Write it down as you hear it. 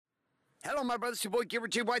Hello, my brothers, your boy, Gabriel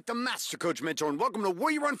J. White, the Master Coach Mentor, and welcome to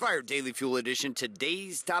Warrior on Fire Daily Fuel Edition.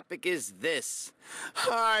 Today's topic is this: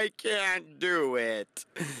 I can't do it.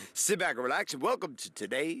 Sit back and relax, and welcome to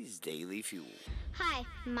today's Daily Fuel. Hi,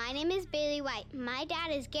 my name is Bailey White. My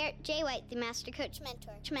dad is Garrett J. White, the Master Coach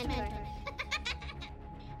Mentor.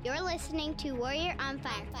 You're listening to Warrior on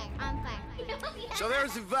Fire. So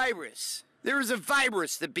there's a virus. There is a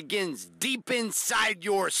virus that begins deep inside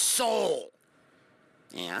your soul.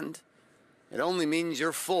 And it only means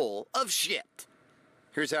you're full of shit.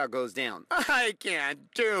 Here's how it goes down. I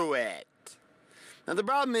can't do it. Now, the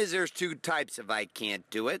problem is there's two types of I can't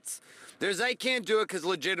do it. There's I can't do it because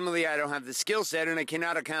legitimately I don't have the skill set and I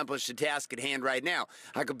cannot accomplish the task at hand right now.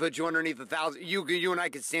 I could put you underneath 1,000. You and I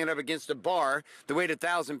could stand up against a bar that weighed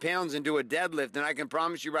 1,000 pounds and do a deadlift, and I can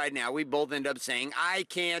promise you right now we both end up saying, I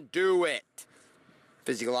can't do it.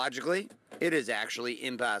 Physiologically, it is actually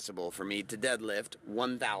impossible for me to deadlift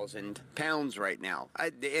 1,000 pounds right now.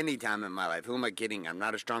 Any time in my life. Who am I kidding? I'm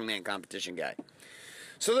not a strongman competition guy.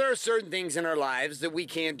 So there are certain things in our lives that we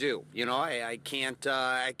can't do. You know, I can't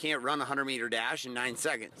run a 100-meter dash in 9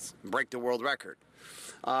 seconds, break the world record.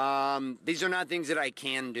 These are not things that I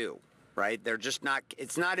can do, right? They're just not.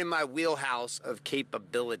 It's not in my wheelhouse of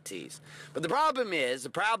capabilities. But the problem is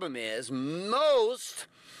most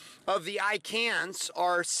of the I can'ts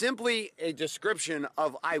are simply a description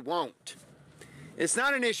of I won't. It's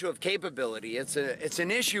not an issue of capability. It's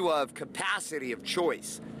an issue of capacity of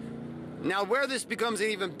choice. Now, where this becomes an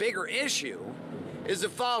even bigger issue is the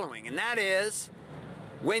following, and that is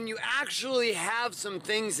when you actually have some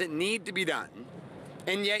things that need to be done,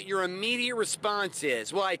 and yet your immediate response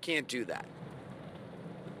is, well, I can't do that.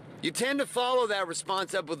 You tend to follow that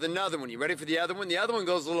response up with another one. You ready for the other one? The other one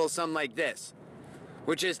goes a little something like this,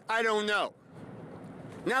 which is, I don't know.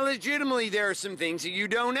 Now, legitimately, there are some things that you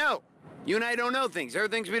don't know. You and I don't know things. There are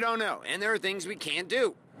things we don't know, and there are things we can't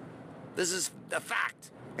do. This is a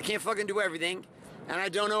fact. I can't fucking do everything, and I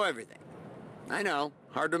don't know everything. I know,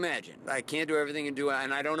 hard to imagine. I can't do everything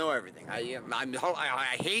and I don't know everything.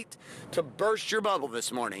 I hate to burst your bubble this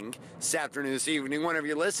morning, this afternoon, this evening, whenever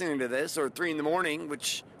you're listening to this, or 3 in the morning,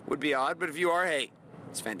 which would be odd, but if you are, hey,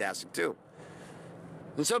 it's fantastic too.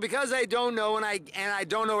 And so because I don't know and I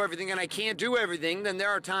don't know everything and I can't do everything, then there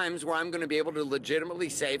are times where I'm going to be able to legitimately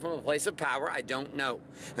say from a place of power, I don't know.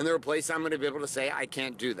 And there are places I'm going to be able to say, I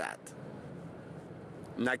can't do that.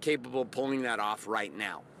 I'm not capable of pulling that off right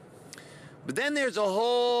now. But then there's a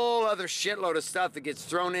whole other shitload of stuff that gets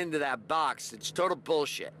thrown into that box. It's total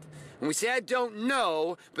bullshit. And we say, I don't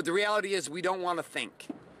know, but the reality is we don't want to think.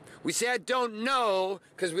 We say, I don't know,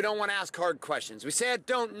 because we don't want to ask hard questions. We say, I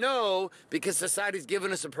don't know, because society's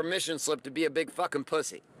given us a permission slip to be a big fucking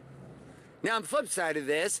pussy. Now, on the flip side of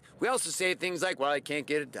this, we also say things like, well, I can't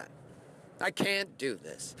get it done. I can't do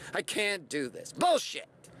this. I can't do this. Bullshit.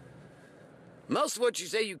 Most of what you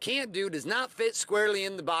say you can't do does not fit squarely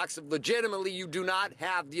in the box of legitimately you do not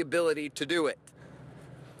have the ability to do it.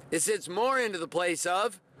 It sits more into the place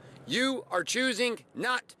of you are choosing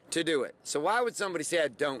not to do it. So why would somebody say I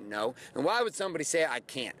don't know? And why would somebody say I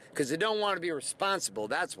can't? Because they don't want to be responsible.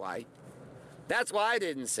 That's why. That's why I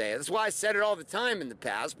didn't say it. That's why I said it all the time in the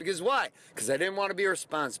past. Because why? Because I didn't want to be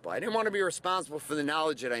responsible. I didn't want to be responsible for the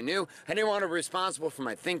knowledge that I knew. I didn't want to be responsible for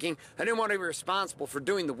my thinking. I didn't want to be responsible for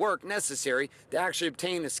doing the work necessary to actually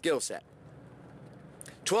obtain the skill set.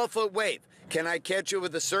 12-foot wave. Can I catch it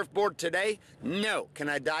with a surfboard today? No. Can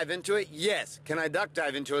I dive into it? Yes. Can I duck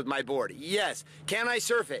dive into it with my board? Yes. Can I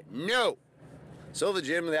surf it? No. So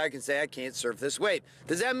legitimately I can say I can't surf this wave.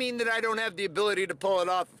 Does that mean that I don't have the ability to pull it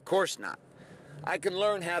off? Of course not. I can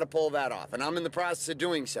learn how to pull that off, and I'm in the process of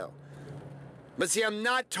doing so. But see, I'm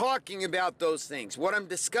not talking about those things. What I'm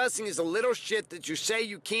discussing is a little shit that you say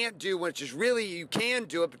you can't do, which is really you can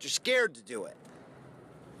do it, but you're scared to do it.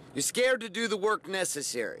 You're scared to do the work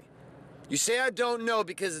necessary. You say I don't know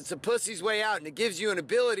because it's a pussy's way out, and it gives you an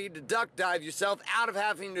ability to duck dive yourself out of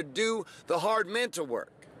having to do the hard mental work.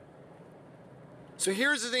 So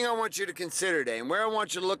here's the thing I want you to consider today, and where I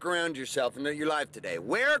want you to look around yourself and your life today.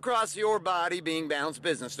 Where across your body, being, balance,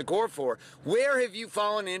 business, the core 4, where have you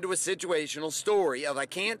fallen into a situational story of I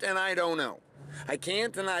can't and I don't know? I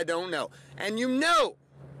can't and I don't know. And you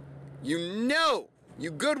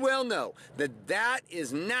good well know that that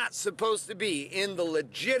is not supposed to be in the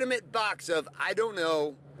legitimate box of I don't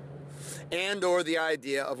know and or the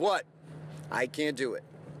idea of what? I can't do it.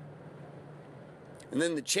 And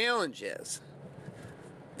then the challenge is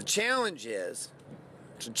to change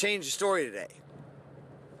the story today.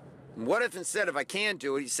 What if instead of I can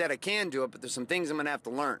do it, you said I can do it, but there's some things I'm going to have to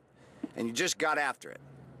learn. And you just got after it.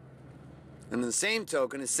 And in the same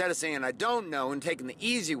token, instead of saying, I don't know, and taking the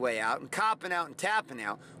easy way out, and copping out and tapping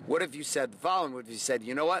out, what if you said the following? What if you said,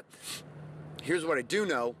 you know what? Here's what I do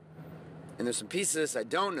know, and there's some pieces of this I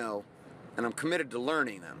don't know, and I'm committed to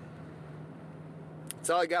learning them. That's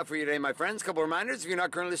all I got for you today, my friends. A couple reminders. If you're not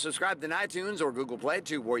currently subscribed in iTunes or Google Play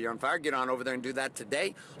to Warrior on Fire, get on over there and do that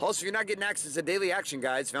today. Also, if you're not getting access to daily action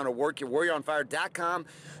guides found at warrioronfire.com,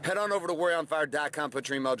 head on over to warrioronfire.com, put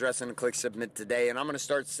your email address in and click submit today. And I'm going to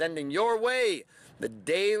start sending your way the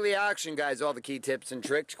daily action guides, all the key tips and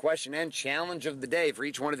tricks, question and challenge of the day for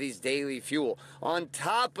each one of these daily fuel. On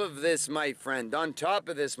top of this, my friend,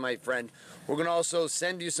 we're going to also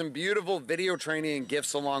send you some beautiful video training and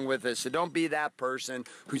gifts along with this. So don't be that person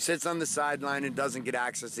who sits on the sideline and doesn't get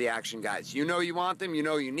access to the action guides. You know you want them, you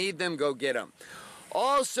know you need them, go get them.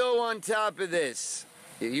 Also on top of this,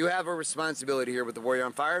 you have a responsibility here with the Warrior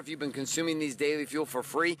on Fire. If you've been consuming these daily fuel for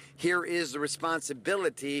free, here is the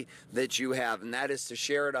responsibility that you have, and that is to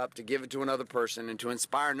share it up, to give it to another person, and to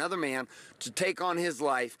inspire another man to take on his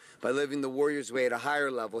life by living the Warrior's way at a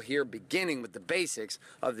higher level here, beginning with the basics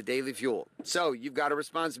of the daily fuel. So you've got a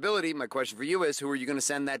responsibility. My question for you is, who are you going to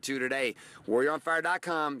send that to today?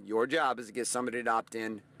 WarriorOnFire.com. Your job is to get somebody to opt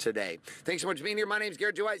in today. Thanks so much for being here. My name is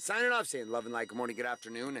Garrett J. White, signing off, saying love and light, good morning, good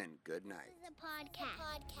afternoon, and good night.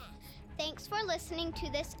 Podcast. Thanks for listening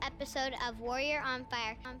to this episode of Warrior on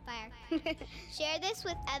Fire. Share this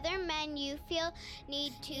with other men you feel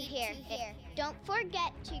need to hear. Don't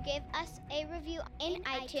forget to give us a review in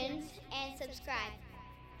iTunes and subscribe.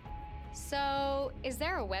 So, is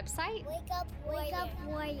there a website? Wake up,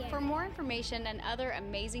 Warrior. For more information and other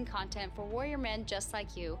amazing content for warrior men just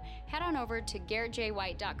like you, head on over to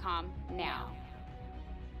GarrettJWhite.com now.